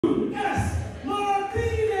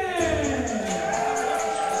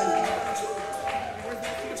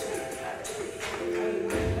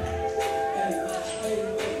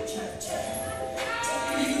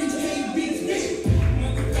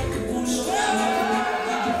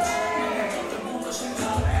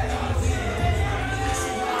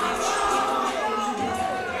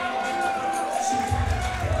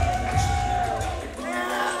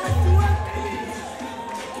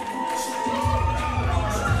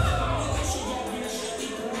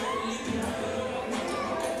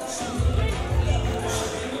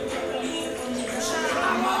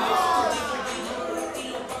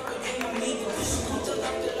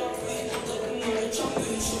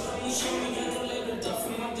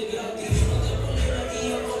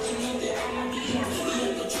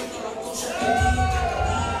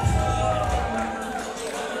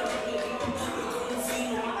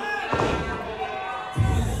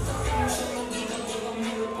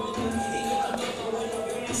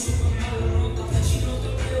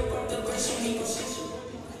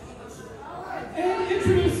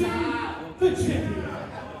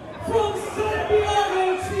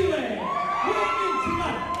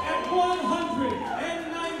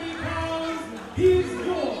He's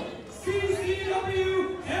your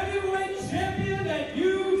CCW Heavyweight Champion that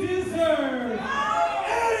you deserve,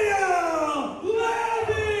 Ariel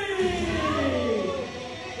Levy!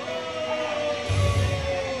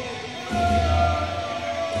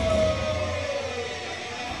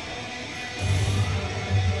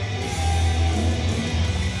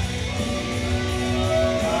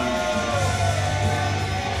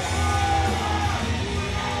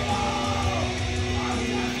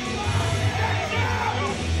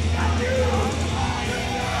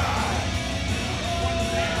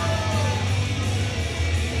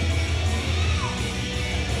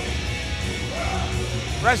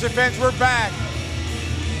 Wrestling fans, we're back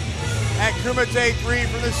at Kumite 3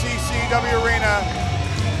 from the CCW Arena.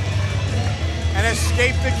 An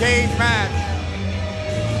escape the cage match.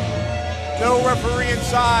 No referee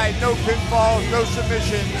inside, no pinfalls, no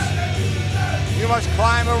submissions. You must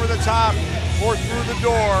climb over the top or through the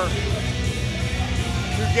door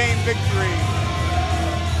to gain victory.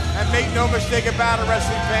 And make no mistake about it,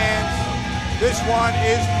 wrestling fans, this one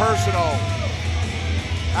is personal.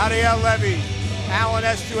 Ariel Levy, Alan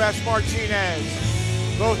S2S Martinez,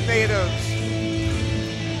 both natives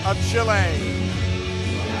of Chile.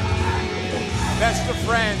 Best of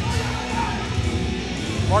friends.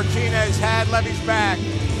 Martinez had Levy's back.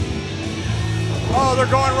 Oh, they're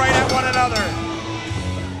going right at one another.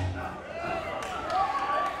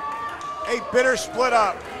 A bitter split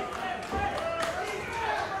up.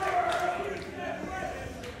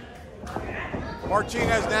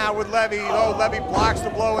 Martinez now with Levy. Oh, Levy blocks the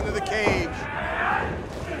blow into the cage.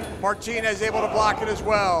 Martinez able to block it as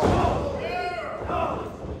well.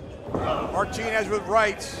 Martinez with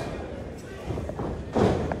rights.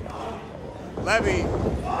 Levy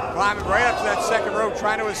climbing right up to that second rope,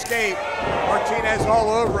 trying to escape. Martinez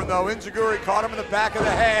all over him though. Inzaguri caught him in the back of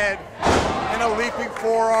the head. And a leaping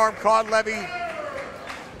forearm caught Levy.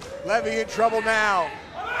 Levy in trouble now.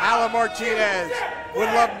 Alan Martinez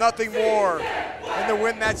would love nothing more than to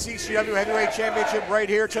win that CCW Heavyweight Championship right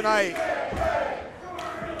here tonight.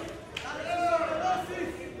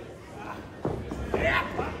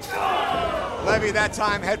 Levy that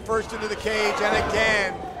time head first into the cage, and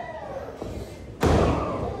again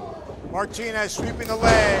Martinez sweeping the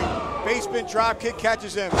leg, basement drop kick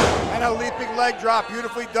catches him, and a leaping leg drop,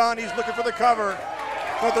 beautifully done. He's looking for the cover,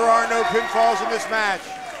 but there are no pinfalls in this match.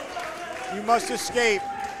 You must escape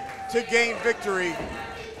to gain victory.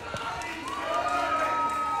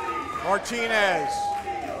 Martinez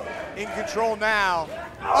in control now.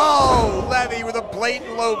 Oh, Levy with a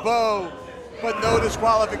blatant low blow, but no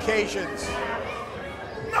disqualifications.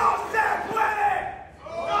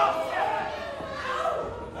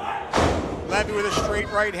 Levy with a straight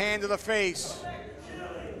right hand to the face.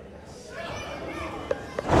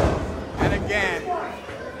 And again.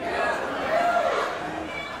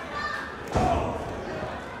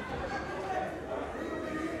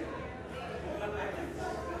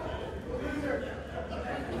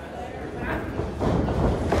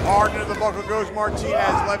 Hard into the buckle goes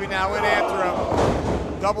Martinez. Levy now in after him.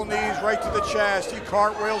 Double knees right to the chest. He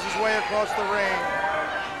cartwheels his way across the ring.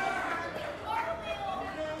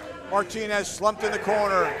 Martinez slumped in the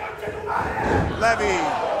corner. Levy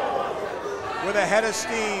with a head of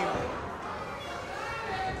steam.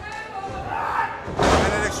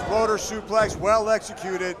 And an exploder suplex, well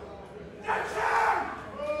executed.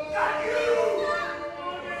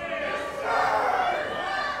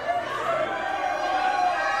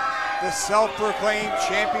 The self-proclaimed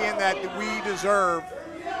champion that we deserve,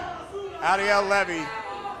 Ariel Levy,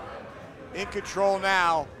 in control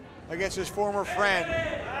now against his former friend,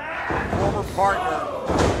 former partner.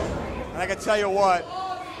 And I can tell you what,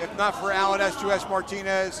 if not for Alan S2S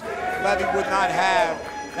Martinez, Levy would not have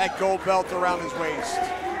that gold belt around his waist.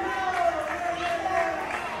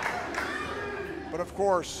 But of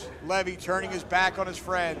course, Levy turning his back on his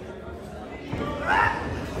friend.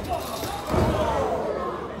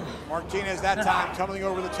 Martinez that time tumbling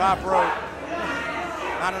over the top rope.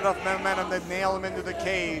 Not enough momentum to nail him into the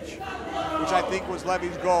cage, which I think was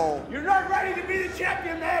Levy's goal. You're not ready to be the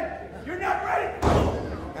champion, man. You're not ready.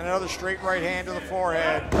 And another straight right hand to the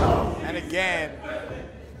forehead. And again,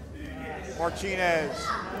 Martinez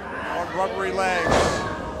on rubbery legs.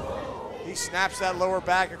 He snaps that lower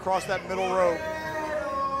back across that middle rope.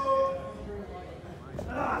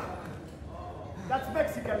 That's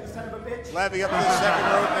Mexico, you son of a bitch. Levy up to the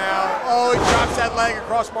second rope now. Oh, he drops that leg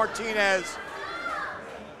across Martinez.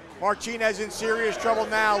 Martinez in serious trouble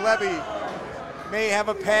now. Levy may have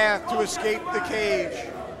a path to escape the cage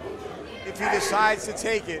if he decides to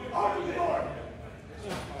take it.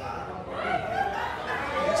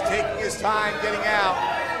 He's taking his time getting out.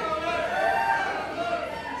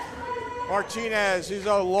 Martinez, he's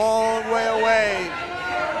a long way away.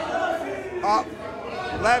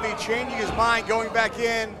 Levy changing his mind, going back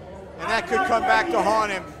in, and that could come back to haunt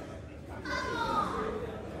him.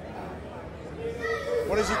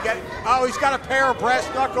 What does he get? Oh, he's got a pair of brass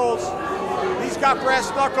knuckles. He's got brass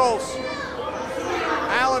knuckles.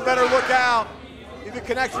 Allen better look out. If he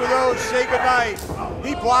connects with those, say goodnight.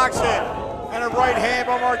 He blocks it. And a right hand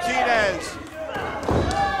by Martinez.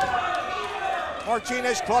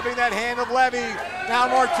 Martinez clubbing that hand of Levy. Now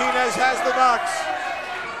Martinez has the knucks.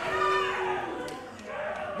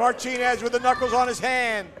 Martinez with the knuckles on his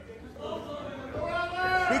hand.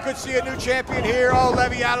 We could see a new champion here. Oh,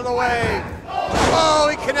 Levy out of the way. Oh,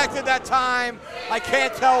 he connected that time. I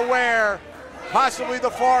can't tell where. Possibly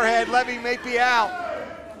the forehead. Levy may be out.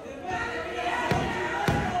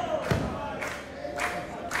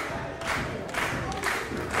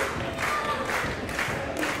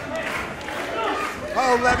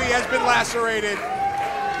 Oh, Levy has been lacerated.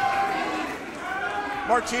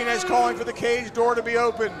 Martinez calling for the cage door to be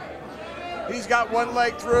open. He's got one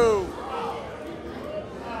leg through.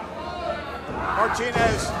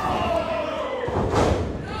 Martinez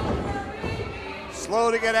slow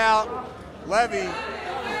to get out. Levy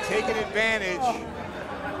taking advantage.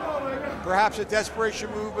 Perhaps a desperation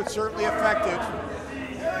move, but certainly effective.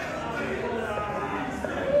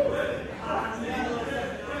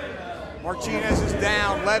 Martinez is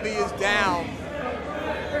down, Levy is down.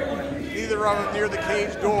 Neither of them near the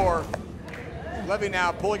cage door. Levy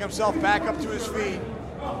now pulling himself back up to his feet.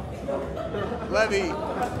 Levy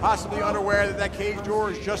possibly unaware that that cage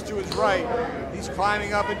door is just to his right. He's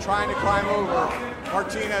climbing up and trying to climb over.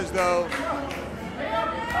 Martinez, though,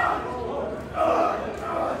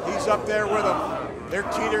 he's up there with him. They're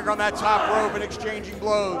teetering on that top rope and exchanging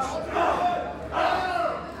blows.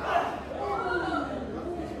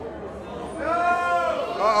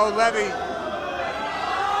 Uh-oh, Levy.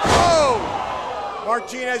 Oh!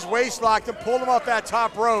 Martinez waist-locked and pulled him off that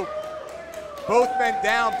top rope. Both men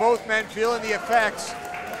down, both men feeling the effects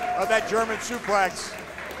of that German suplex.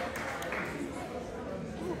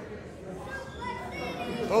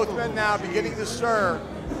 Both men now beginning to stir.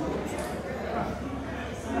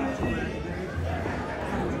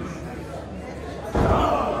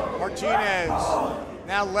 Martinez.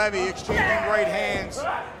 Now Levy exchanging right hands.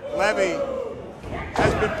 Levy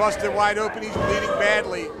has been busted wide open. He's bleeding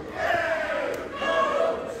badly.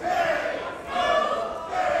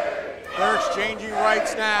 They're exchanging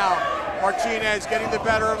rights now. Martinez getting the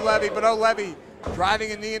better of Levy, but oh, Levy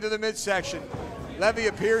driving a knee into the midsection. Levy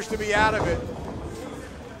appears to be out of it.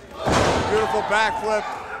 Beautiful backflip.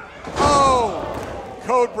 Oh,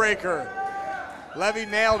 code breaker. Levy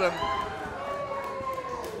nailed him.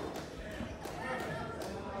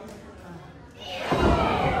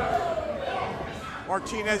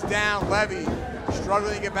 Martinez down, Levy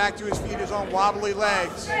struggling to get back to his feet, his own wobbly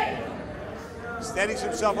legs. Steadies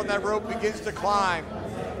himself on that rope, begins to climb.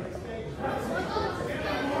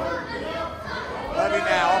 Levy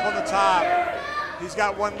now up on the top. He's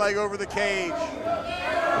got one leg over the cage.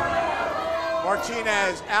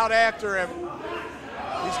 Martinez out after him.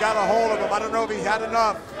 He's got a hold of him. I don't know if he had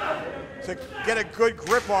enough to get a good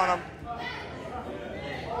grip on him.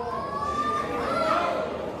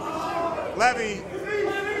 Levy.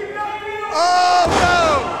 Oh,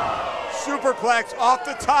 no! Superplex off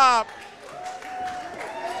the top.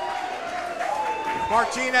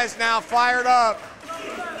 Martinez now fired up.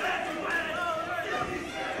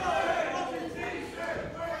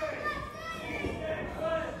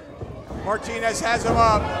 Martinez has him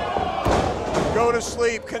up. Go to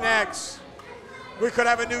sleep, connects. We could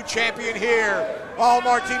have a new champion here. All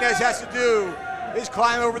Martinez has to do is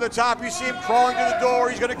climb over the top. You see him crawling to the door.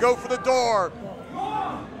 He's going to go for the door.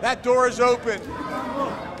 That door is open.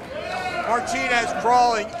 Martinez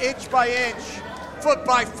crawling inch by inch, foot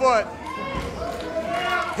by foot.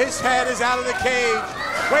 His head is out of the cage.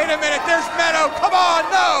 Wait a minute, there's Meadow. Come on,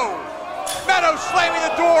 no! Meadow slamming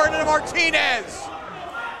the door into Martinez.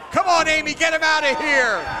 Come on, Amy, get him out of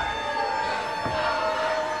here.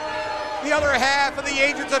 The other half of the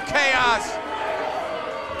Agents of Chaos.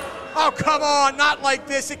 Oh, come on, not like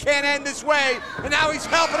this. It can't end this way. And now he's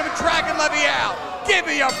helping him and dragging Levy out. Give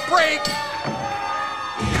me a break.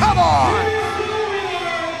 Come on.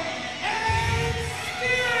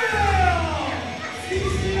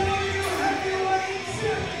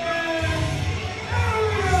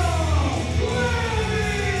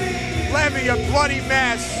 Levy, a bloody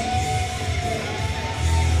mess.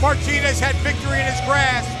 Martinez had victory in his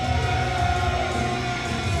grasp.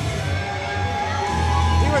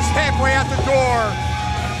 He was halfway out the door,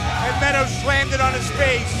 and Meadows slammed it on his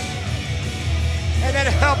face. and then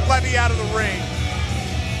help Levy out of the ring.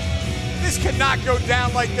 This cannot go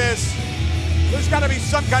down like this. There's got to be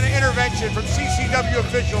some kind of intervention from CCW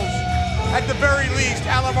officials. At the very least,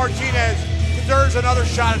 Alan Martinez deserves another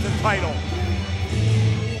shot at the title.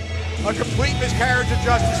 A complete miscarriage of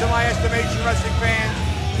justice in my estimation, wrestling fans.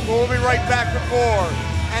 But we'll be right back with more.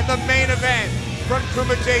 And the main event from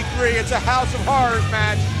Kumite 3. It's a House of Horrors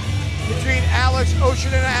match between Alex,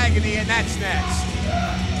 Ocean, and Agony, and that's next.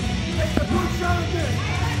 Take the blue shot again.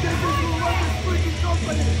 This is who runs this freaking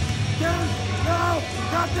company. Then, now,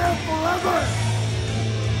 not there forever.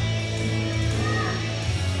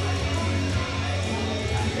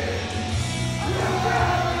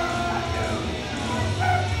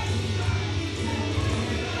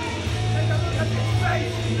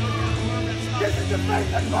 This is the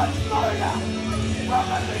face that's much smaller now.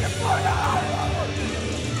 Welcome to the Florida.